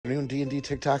afternoon, D&D,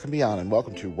 TikTok, and beyond, and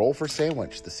welcome to Roll for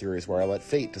Sandwich, the series where I let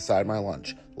fate decide my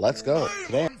lunch. Let's go.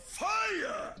 Today,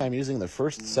 I'm using the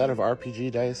first set of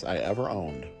RPG dice I ever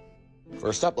owned.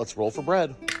 First up, let's roll for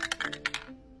bread.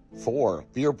 4,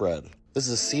 beer bread. This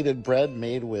is seeded bread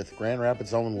made with Grand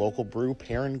Rapids' own local brew,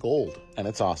 Perrin Gold, and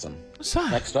it's awesome. What's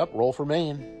that? Next up, roll for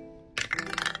main.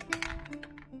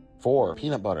 4,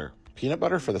 peanut butter. Peanut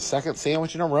butter for the second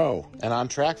sandwich in a row, and on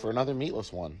track for another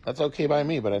meatless one. That's okay by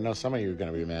me, but I know some of you are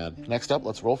going to be mad. Next up,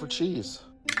 let's roll for cheese.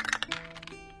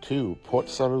 2, Port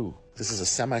Salut. This is a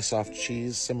semi-soft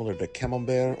cheese similar to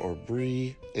Camembert or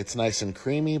Brie. It's nice and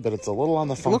creamy, but it's a little on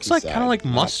the funky side. It looks like kind of like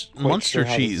Munster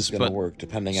sure cheese, but but work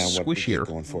depending on what we get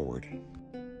going forward.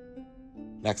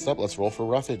 Next up, let's roll for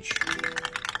roughage.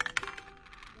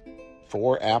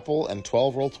 4, apple, and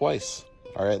 12 roll twice.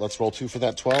 All right, let's roll 2 for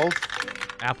that 12.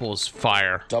 Apple's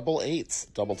fire. Double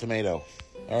 8s, double tomato.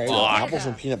 All right, well, apples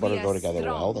and peanut butter go together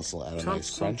well. This will add a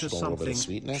nice crunch, a little bit of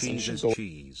sweetness, and should go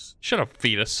Shut up,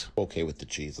 fetus. okay with the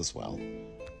cheese as well.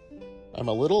 I'm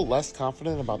a little less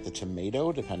confident about the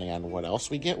tomato, depending on what else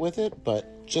we get with it,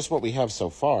 but just what we have so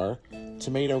far,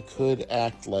 tomato could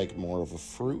act like more of a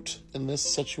fruit in this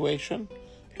situation,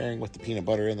 pairing with the peanut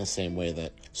butter in the same way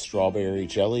that strawberry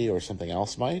jelly or something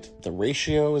else might. The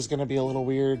ratio is going to be a little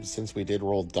weird since we did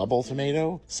roll double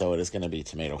tomato, so it is going to be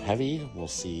tomato heavy. We'll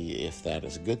see if that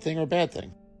is a good thing or a bad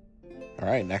thing. All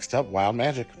right, next up, wild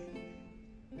magic.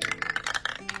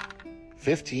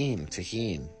 15,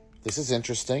 tahini. This is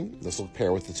interesting. This will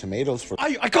pair with the tomatoes for...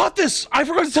 I got this! I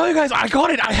forgot to tell you guys, I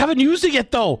got it! I haven't used it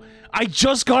yet, though! I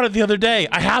just got it the other day.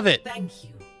 I have it! Thank you.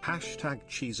 Hashtag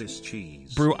cheese is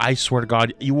cheese. Brew, I swear to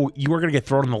God, you are gonna get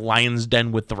thrown in the lion's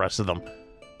den with the rest of them.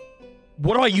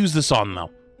 What do I use this on, though?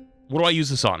 What do I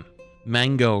use this on?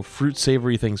 Mango, fruit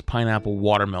savory things, pineapple,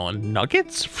 watermelon,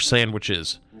 nuggets for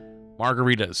sandwiches,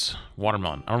 margaritas,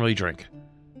 watermelon. I don't really drink.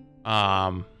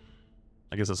 I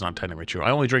guess that's not technically true. I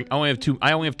only have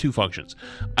two functions.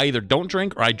 I either don't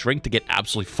drink or I drink to get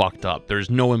absolutely fucked up.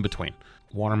 There's no in between.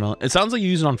 Watermelon. It sounds like you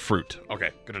use it on fruit. Okay,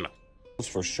 good enough.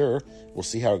 For sure. We'll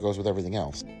see how it goes with everything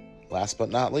else. Last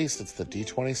but not least, it's the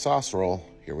D20 sauce roll.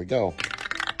 Here we go.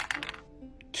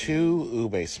 2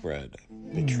 ube spread.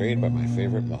 Betrayed by my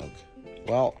favorite mug.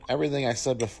 Well, everything I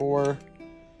said before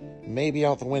may be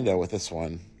out the window with this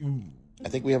one. I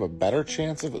think we have a better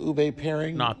chance of ube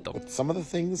pairing with some of the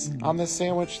things on this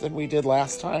sandwich than we did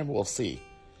last time. We'll see.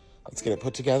 Let's get it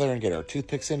put together and get our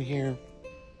toothpicks in here.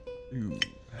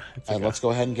 And let's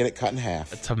go ahead and get it cut in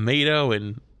half. A tomato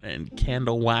and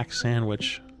candle wax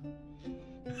sandwich.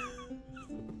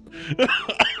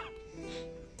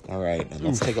 All right, and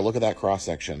let's take a look at that cross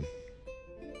section.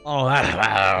 Oh, that.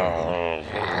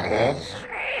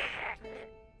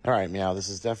 All right, Meow, this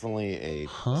is definitely a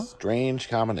strange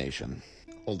combination.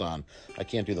 Hold on, I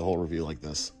can't do the whole review like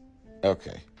this.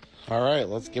 Okay. All right,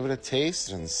 let's give it a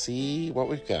taste and see what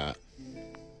we've got.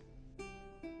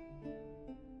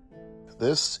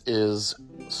 This is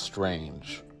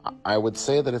strange. I would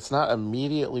say that it's not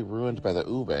immediately ruined by the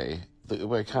ube. The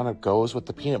ube kind of goes with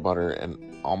the peanut butter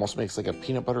and almost makes like a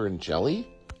peanut butter and jelly.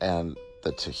 And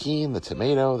the tahini, the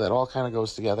tomato, that all kind of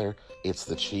goes together. It's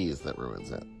the cheese that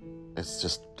ruins it.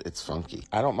 It's funky.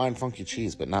 I don't mind funky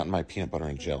cheese, but not in my peanut butter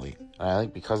and jelly. And I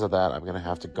think because of that, I'm going to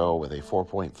have to go with a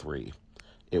 4.3.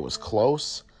 It was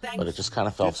close, but it just kind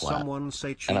of fell flat.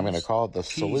 And I'm going to call it the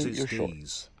salute your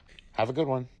shorts. Have a good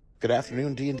one. Good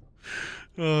afternoon, D&D.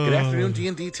 Good afternoon,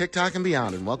 D&D, TikTok, and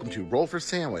beyond, and welcome to Roll for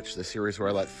Sandwich, the series where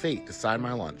I let fate decide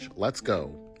my lunch. Let's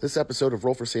go. This episode of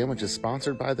Roll for Sandwich is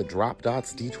sponsored by the Drop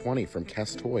Dots D20 from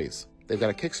Kess Toys. They've got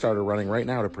a Kickstarter running right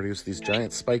now to produce these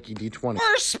giant spiky D20s.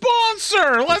 Our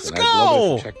sponsor! Let's go! I'd love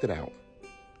it if you checked it out.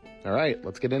 All right,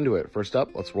 let's get into it. First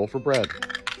up, let's roll for bread.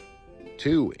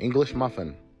 2, English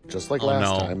muffin. Just like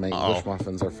last time, my English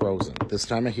muffins are frozen. This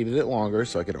time I heated it longer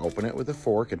so I could open it with a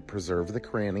fork and preserve the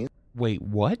crannies. Wait,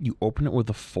 what? You open it with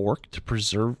a fork to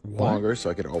preserve what? Longer so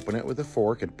I could open it with a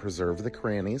fork and preserve the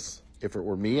crannies. If it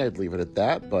were me, I'd leave it at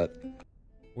that, but...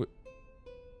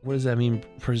 What does that mean,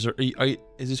 preserve?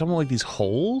 Is it something like these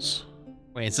holes?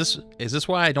 Wait, is this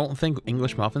why I don't think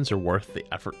English muffins are worth the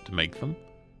effort to make them?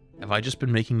 Have I just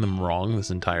been making them wrong this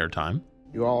entire time?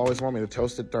 You all always want me to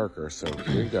toast it darker, so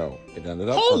here you go. It ended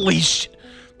up... Holy shit!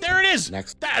 There it is!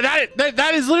 Next.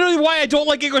 That is literally why I don't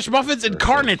like English muffins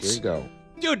incarnates! Here you go.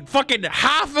 Dude, fucking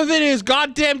half of it is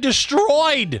goddamn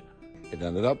destroyed! It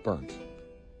ended up burnt.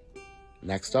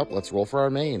 Next up, let's roll for our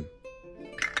main.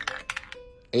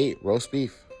 8, roast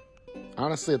beef.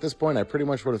 Honestly, at this point, I pretty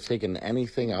much would have taken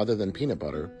anything other than peanut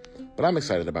butter, but I'm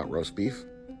excited about roast beef.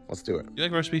 Let's do it. You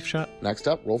like roast beef, Shot? Next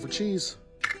up, roll for cheese.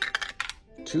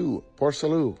 2, Port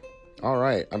Salut. All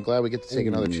right, I'm glad we get to take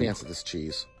another chance at this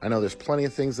cheese. I know there's plenty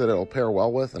of things that it'll pair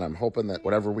well with, and I'm hoping that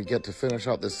whatever we get to finish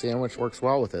out this sandwich works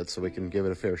well with it so we can give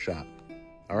it a fair shot.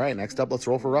 All right, next up, let's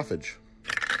roll for roughage.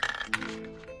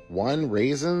 1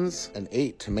 raisins and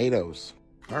 8 tomatoes.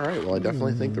 All right, well, I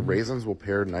definitely think the raisins will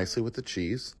pair nicely with the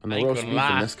cheese. And the roast beef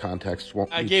in this context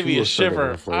won't I be gave too you a assertive shiver.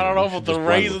 of a flavor. I don't know You should about the just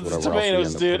blend with raisins and whatever else we tomatoes,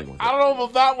 end up dude. putting with I it. don't know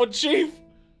about that one, Chief.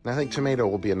 And I think tomato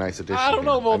will be a nice addition. I don't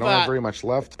know about I don't that. have very much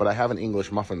left, but I have an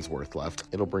English muffin's worth left.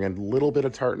 It'll bring a little bit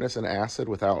of tartness and acid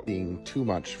without being too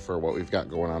much for what we've got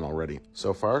going on already.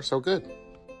 So far, so good.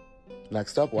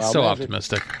 Next up, Wild So Magic.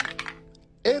 optimistic.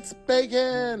 It's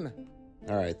bacon!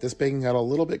 All right, this bacon got a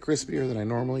little bit crispier than I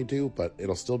normally do, but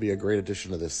it'll still be a great addition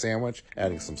to this sandwich.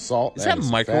 Adding some salt. Is that adding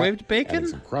some microwaved fat, bacon? Adding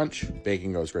some crunch.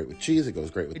 Bacon goes great with cheese. It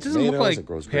goes great with It doesn't tomatoes. look like it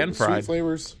goes great pan with fried. sweet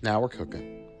flavors. Now we're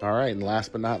cooking. All right, and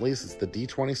last but not least, it's the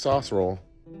D20 sauce roll.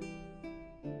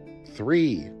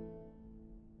 3.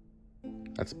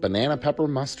 That's banana pepper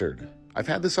mustard. I've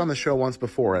had this on the show once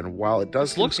before, and while it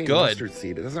does Looks contain good. mustard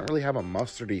seed, it doesn't really have a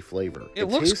mustardy flavor. It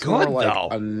looks tastes more good, like though.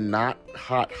 a not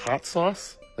hot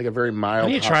sauce, like a very mild.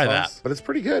 I need to hot try sauce. that. But it's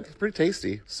pretty good. It's pretty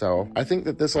tasty. So I think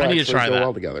that this will I need to actually try go that.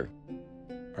 well together.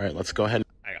 All right, let's go ahead.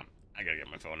 I gotta get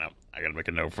my phone out. I gotta make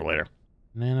a note for later.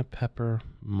 Banana pepper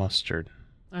mustard.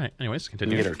 All right. Anyways, We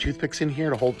continue. get our toothpicks in here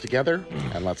to hold it together,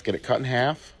 and let's get it cut in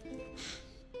half.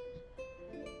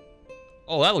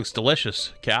 Oh, that looks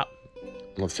delicious, Cap.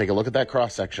 Let's take a look at that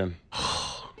cross section.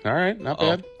 All right, not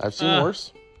bad. I've seen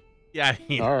worse. Yeah.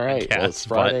 All right, well, it's Guess,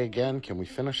 Friday again. Can we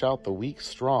finish out the week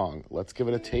strong? Let's give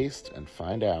it a taste and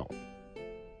find out.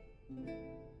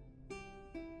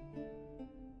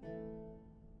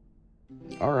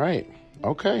 All right,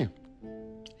 okay.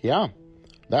 Yeah,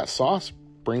 that sauce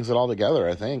brings it all together,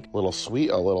 I think. A little sweet,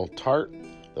 a little tart.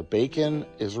 The bacon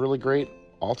is really great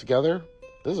all together.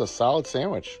 This is a solid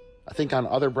sandwich. I think on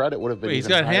other bread it would have been Wait, he's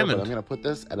even got higher, Hammond. but I'm going to put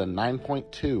this at a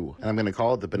 9.2, and I'm going to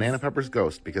call it the Banana Peppers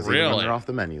Ghost because even when Really? they're off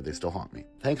the menu, they still haunt me.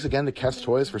 Thanks again to Kess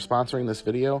Toys for sponsoring this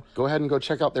video. Go ahead and go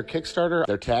check out their Kickstarter.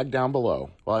 They're tagged down below.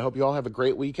 Well, I hope you all have a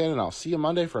great weekend, and I'll see you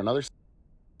Monday for another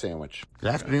sandwich. Good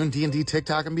afternoon, D&D,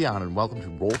 TikTok, and beyond, and welcome to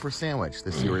Roll for Sandwich,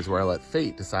 the series where I let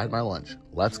fate decide my lunch.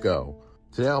 Let's go.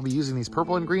 Today I'll be using these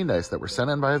purple and green dice that were sent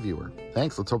in by a viewer.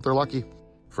 Thanks, let's hope they're lucky.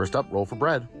 First up, roll for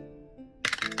bread.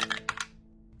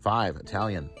 5,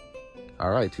 Italian. All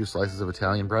right, 2 slices of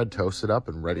Italian bread, toasted up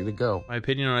and ready to go. My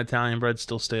opinion on Italian bread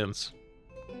still stands.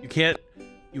 You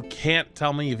can't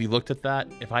tell me if you looked at that,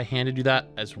 if I handed you that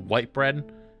as white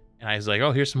bread, and I was like,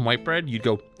 oh, here's some white bread, you'd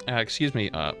go, excuse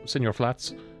me, Senor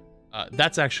Flats,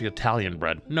 that's actually Italian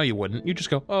bread. No, you wouldn't. You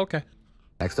just go, oh, okay.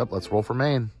 Next up, let's roll for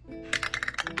Maine.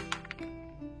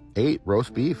 8,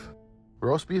 roast beef.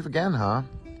 Roast beef again, huh?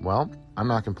 Well, I'm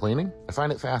not complaining. I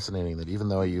find it fascinating that even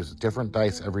though I use different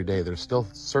dice every day, there's still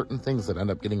certain things that end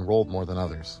up getting rolled more than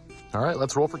others. All right,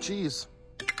 let's roll for cheese.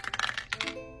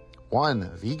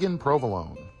 1, vegan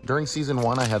provolone. During season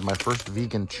 1, I had my first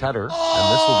vegan cheddar, and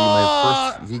this will be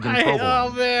my first vegan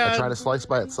provolone. Oh, man. I tried a slice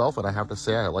by itself, and I have to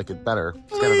say I like it better.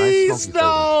 It's got a nice smoky flavor.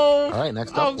 All right,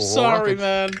 next up, I'm we'll roll sorry, roughage.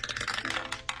 man.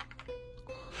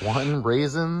 1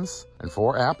 raisins and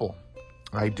 4 apple.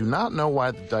 I do not know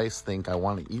why the dice think I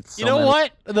want to eat so You know many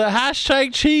what? The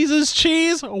hashtag cheese is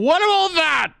cheese. What about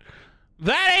that?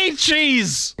 That ain't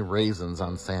cheese. raisins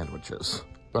on sandwiches.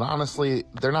 But honestly,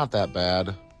 they're not that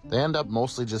bad. They end up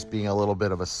mostly just being a little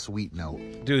bit of a sweet note.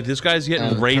 Dude, this guy's getting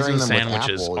And raisin pairing them with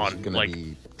sandwiches apple is on, gonna like,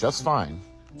 be just fine.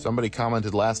 Somebody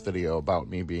commented last video about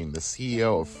me being the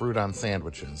CEO of fruit on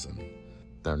sandwiches, and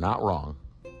they're not wrong.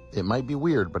 It might be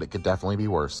weird, but it could definitely be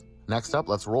worse. Next up,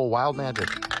 let's roll Wild Magic.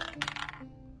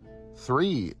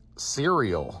 3,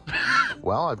 cereal.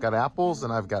 Well, I've got apples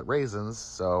and I've got raisins,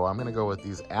 so I'm gonna go with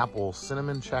these apple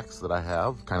cinnamon checks that I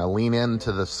have. Kind of lean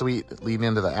into the sweet, lean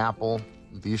into the apple.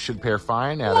 These should pair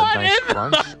fine, add What a nice in the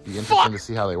crunch. Be interesting to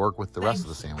see how they work with the rest of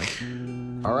the sandwich.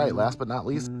 All right, last but not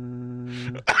least,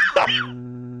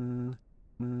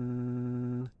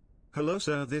 Hello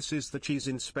sir, this is the cheese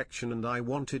inspection and I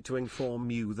wanted to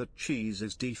inform you that cheese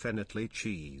is definitely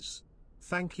cheese.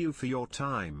 Thank you for your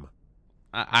time.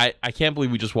 I can't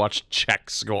believe we just watched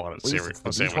checks go on a at least sandwich.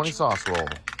 it's the D20 sauce roll.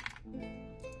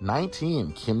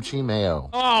 19, kimchi mayo.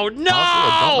 Oh, no! Honestly,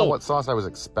 I don't know what sauce I was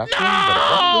expecting, but it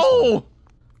wasn't this one. No!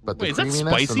 But the Wait, is that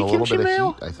creaminess spicy and the little kimchi bit mayo?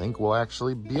 of heat, I think, will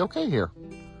actually be okay here.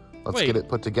 Let's Wait. get it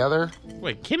put together.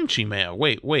 Wait, kimchi mayo.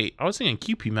 Wait. I was thinking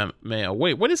QP mayo.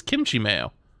 Wait, what is kimchi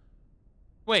mayo?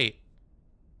 Wait,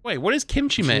 what is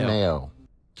kimchi mayo? Mayo.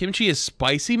 Kimchi is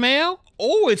spicy mayo?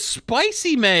 Oh, it's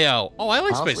spicy mayo. Oh, I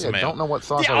like Honestly, spicy mayo. I don't know what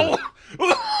sauce. Yeah,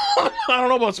 I don't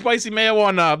know about spicy mayo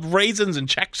on raisins and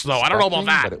Chex, though. I don't know about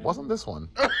that. But it wasn't this one.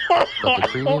 But the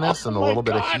creaminess and a little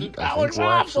bit of heat, I think will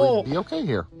actually be okay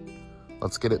here.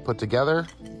 Let's get it put together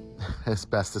as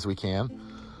best as we can.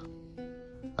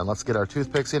 And let's get our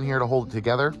toothpicks in here to hold it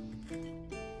together.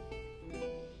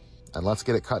 And let's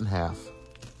get it cut in half.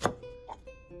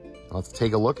 Let's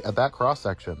take a look at that cross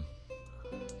section.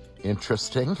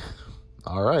 Interesting.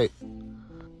 All right.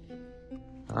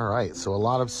 All right, so a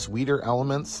lot of sweeter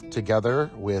elements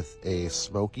together with a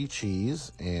smoky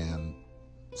cheese and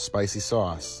spicy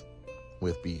sauce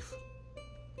with beef.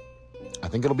 I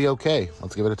think it'll be okay.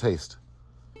 Let's give it a taste.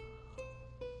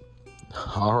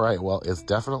 All right, well, it's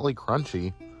definitely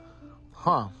crunchy.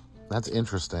 Huh, that's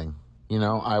interesting. You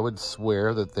know, I would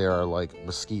swear that there are like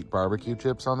mesquite barbecue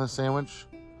chips on this sandwich.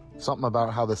 Something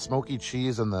about how the smoky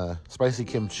cheese and the spicy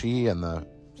kimchi and the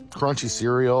crunchy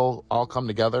cereal all come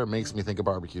together makes me think of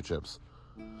barbecue chips.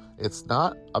 It's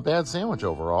not a bad sandwich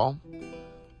overall.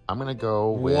 I'm going to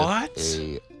go with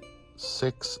a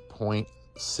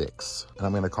 6.6. And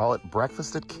I'm going to call it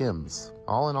Breakfast at Kim's.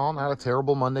 All in all, not a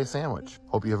terrible Monday sandwich.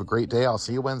 Hope you have a great day. I'll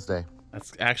see you Wednesday.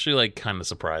 That's actually like kind of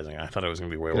surprising. I thought it was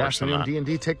going to be way worse than that.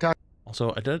 D&D TikTok.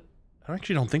 Also, I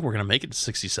actually don't think we're going to make it to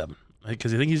 67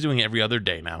 because I think he's doing it every other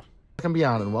day now. And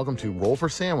beyond, and welcome to Roll for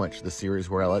Sandwich, the series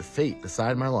where I let fate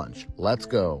decide my lunch. Let's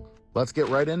go. Let's get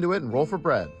right into it and roll for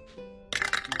bread.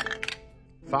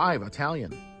 5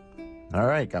 Italian. All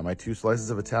right, got my 2 slices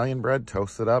of Italian bread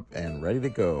toasted up and ready to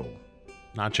go.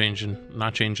 Not changing.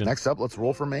 Not changing. Next up, let's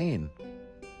roll for Maine.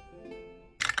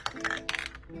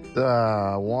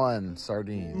 1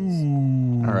 sardines.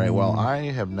 Ooh. All right, well,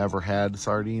 I have never had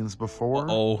sardines before.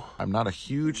 Uh-oh. I'm not a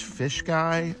huge fish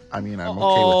guy. I mean, I'm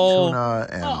okay with tuna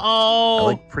and I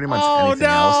like pretty much anything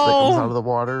else that comes out of the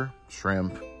water.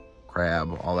 Shrimp,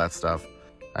 crab, all that stuff.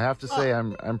 I have to say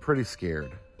I'm pretty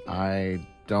scared. I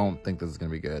don't think this is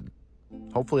going to be good.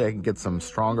 Hopefully I can get some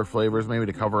stronger flavors maybe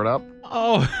to cover it up.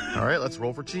 Oh. All right, let's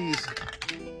roll for cheese.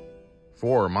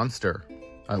 4 Munster.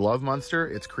 I love Munster.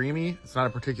 It's creamy. It's not a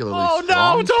particularly strong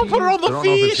no, don't cheese, put it on the so I don't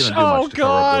know if it's fish. gonna do much to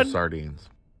cover up God. those sardines.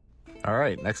 All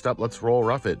right, next up, let's roll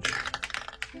roughage.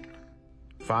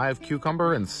 5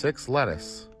 cucumber and 6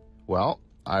 lettuce. Well,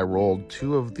 I rolled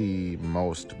 2 of the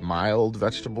most mild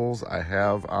vegetables I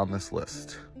have on this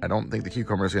list. I don't think the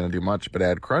cucumber is going to do much but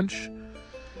add crunch.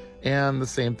 And the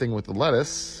same thing with the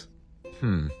lettuce.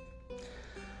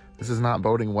 This is not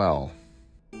boding well.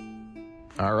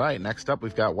 All right, next up,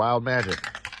 we've got Wild Magic.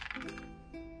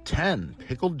 10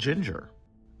 pickled ginger.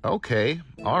 Okay,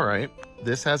 all right.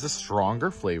 This has a stronger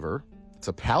flavor. It's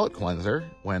a palate cleanser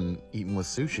when eaten with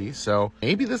sushi, so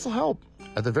maybe this will help.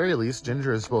 At the very least,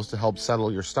 ginger is supposed to help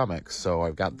settle your stomach, so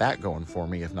I've got that going for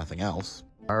me, if nothing else.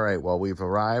 All right, well, we've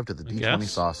arrived at the D20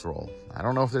 sauce roll. I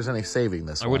don't know if there's any saving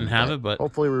this one. I wouldn't have it, but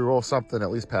hopefully we roll something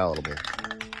at least palatable.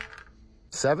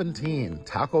 17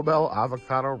 Taco Bell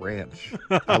Avocado Ranch.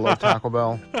 I love Taco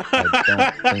Bell. I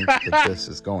don't think that this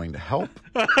is going to help.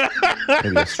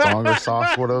 Maybe a stronger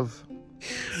sauce would have.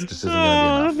 This just isn't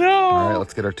going to be enough. No. All right,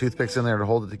 let's get our toothpicks in there to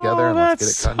hold it together, and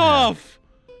let's get it cut in half.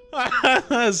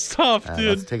 That's tough,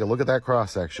 dude. Let's take a look at that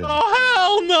cross section. Oh,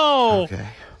 hell no. Okay.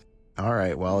 All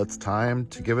right, well, it's time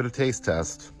to give it a taste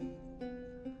test.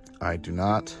 I do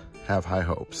not have high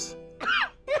hopes.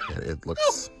 It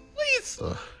looks... No, please.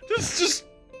 Just...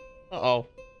 Uh-oh.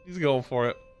 He's going for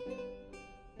it.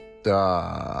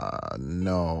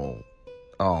 No.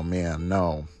 Oh, man,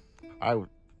 no. I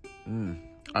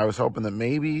was hoping that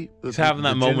maybe... He's having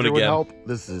that moment again. Would help.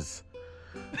 It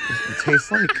tastes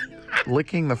like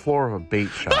licking the floor of a bait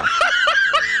shop.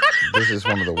 This is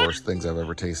one of the worst things I've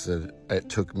ever tasted. It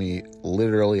took me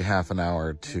literally half an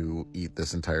hour to eat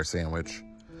this entire sandwich.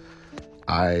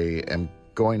 I am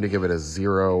going to give it a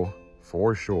 0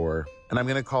 for sure. And I'm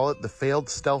going to call it the failed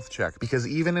stealth check because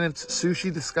even in its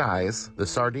sushi disguise, the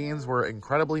sardines were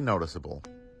incredibly noticeable.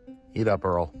 Eat up,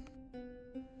 Earl.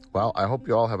 Well, I hope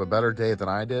you all have a better day than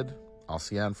I did. I'll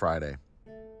see you on Friday.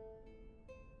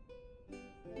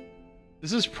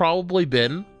 This has probably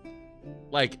been,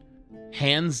 like,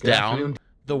 hands down,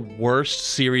 the worst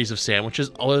series of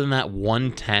sandwiches other than that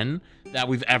 110 that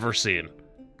we've ever seen.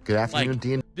 Good afternoon,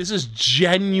 Dean. This is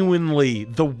genuinely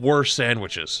the worst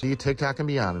sandwiches. See you TikTok and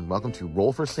beyond, and welcome to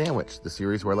Roll for Sandwich, the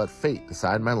series where I let fate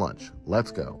decide my lunch.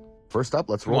 Let's go. First up,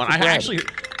 let's roll for bread.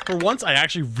 For once, I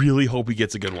actually really hope he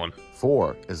gets a good one.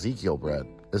 4 Ezekiel bread.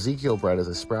 Ezekiel bread is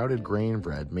a sprouted grain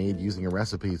bread made using a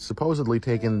recipe supposedly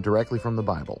taken directly from the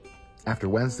Bible. After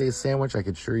Wednesday's sandwich, I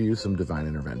could sure use some divine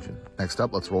intervention. Next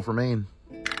up, let's roll for Maine.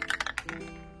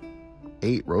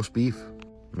 8 roast beef.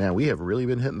 Man, we have really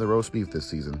been hitting the roast beef this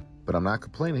season, but I'm not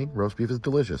complaining. Roast beef is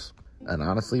delicious. And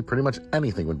honestly, pretty much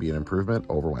anything would be an improvement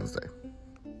over Wednesday.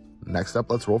 Next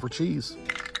up, let's roll for cheese.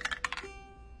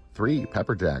 3,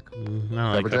 pepper jack. I don't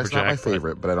like Pepper jack's not my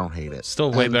favorite, but I don't hate it.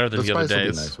 Still way better than the other spice will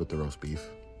days. be nice with the roast beef.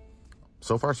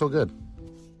 So far, so good.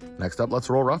 Next up, let's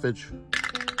roll roughage.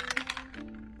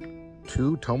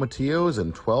 2 tomatillos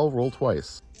and 12 roll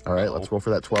twice. All right, let's roll for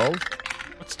that 12.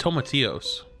 What's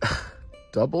tomatillos?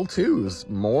 Double 2s.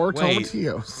 More Wait.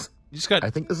 tomatillos. You just got... I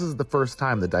think this is the first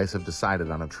time the dice have decided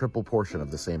on a triple portion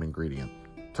of the same ingredient.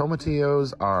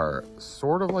 Tomatillos are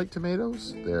sort of like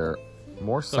tomatoes. They're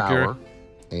more sour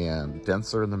and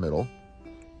denser in the middle.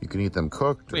 You can eat them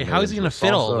cooked. Wait, how is he going to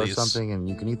fit all or these? Something, and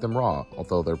you can eat them raw,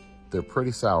 although they're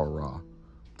pretty sour raw.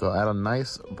 They'll add a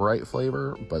nice bright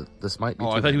flavor, but this might be.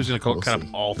 Oh, I thought he was going to cook kind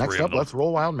of all three Next of up, them. let's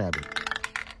roll wild magic.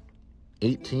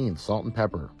 18, salt and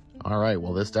pepper. All right,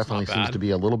 well, this definitely seems to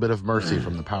be a little bit of mercy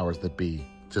from the powers that be.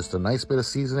 Just a nice bit of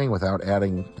seasoning without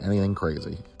adding anything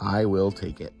crazy. I will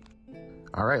take it.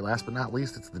 All right, last but not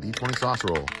least, it's the D20 sauce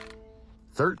roll.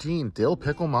 13, dill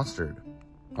pickle mustard.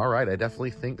 All right, I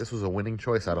definitely think this was a winning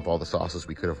choice out of all the sauces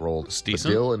we could have rolled. It's The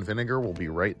decent. dill and vinegar will be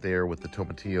right there with the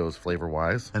tomatillos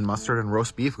flavor-wise. And mustard and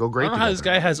roast beef go great I don't know how this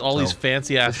together. guy has all these So,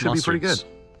 fancy-ass this should be pretty mustards. good.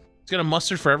 He's got a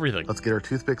mustard for everything. Let's get our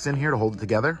toothpicks in here to hold it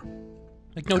together.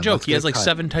 Like, no And joke, let's he has get like cut.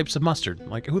 7 types of mustard.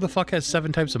 Like, who the fuck has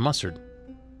 7 types of mustard?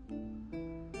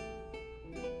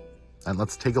 And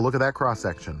let's take a look at that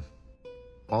cross-section.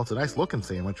 Well, it's a nice looking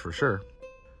sandwich for sure.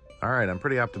 All right, I'm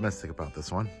pretty optimistic about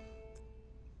this one.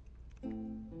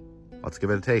 Let's give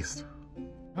it a taste.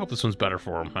 I hope this one's better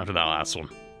for him after that last one.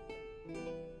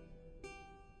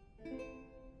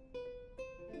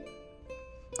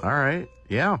 All right,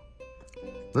 yeah.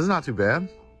 This is not too bad.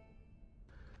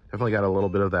 Definitely got a little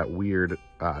bit of that weird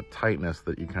tightness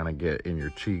that you kind of get in your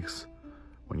cheeks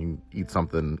when you eat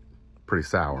something pretty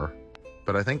sour.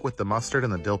 But I think with the mustard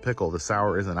and the dill pickle, the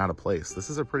sour isn't out of place. This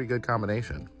is a pretty good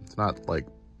combination. It's not like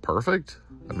perfect.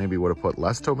 I maybe would have put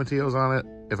less tomatillos on it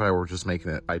if I were just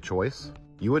making it by choice.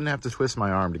 You wouldn't have to twist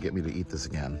my arm to get me to eat this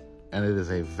again. And it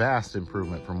is a vast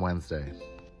improvement from Wednesday.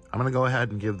 I'm going to go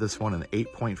ahead and give this one an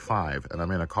 8.5, and I'm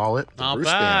going to call it the Not Bruce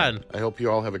bad. Band. I hope you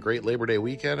all have a great Labor Day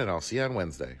weekend, and I'll see you on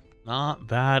Wednesday. Not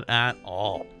bad at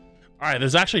all. All right,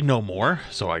 there's actually no more,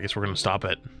 so I guess we're going to stop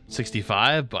at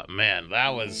 65, but man, that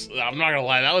was, I'm not going to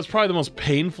lie, that was probably the most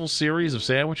painful series of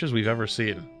sandwiches we've ever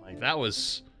seen. Like, that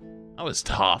was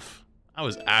tough. That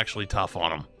was actually tough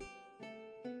on him.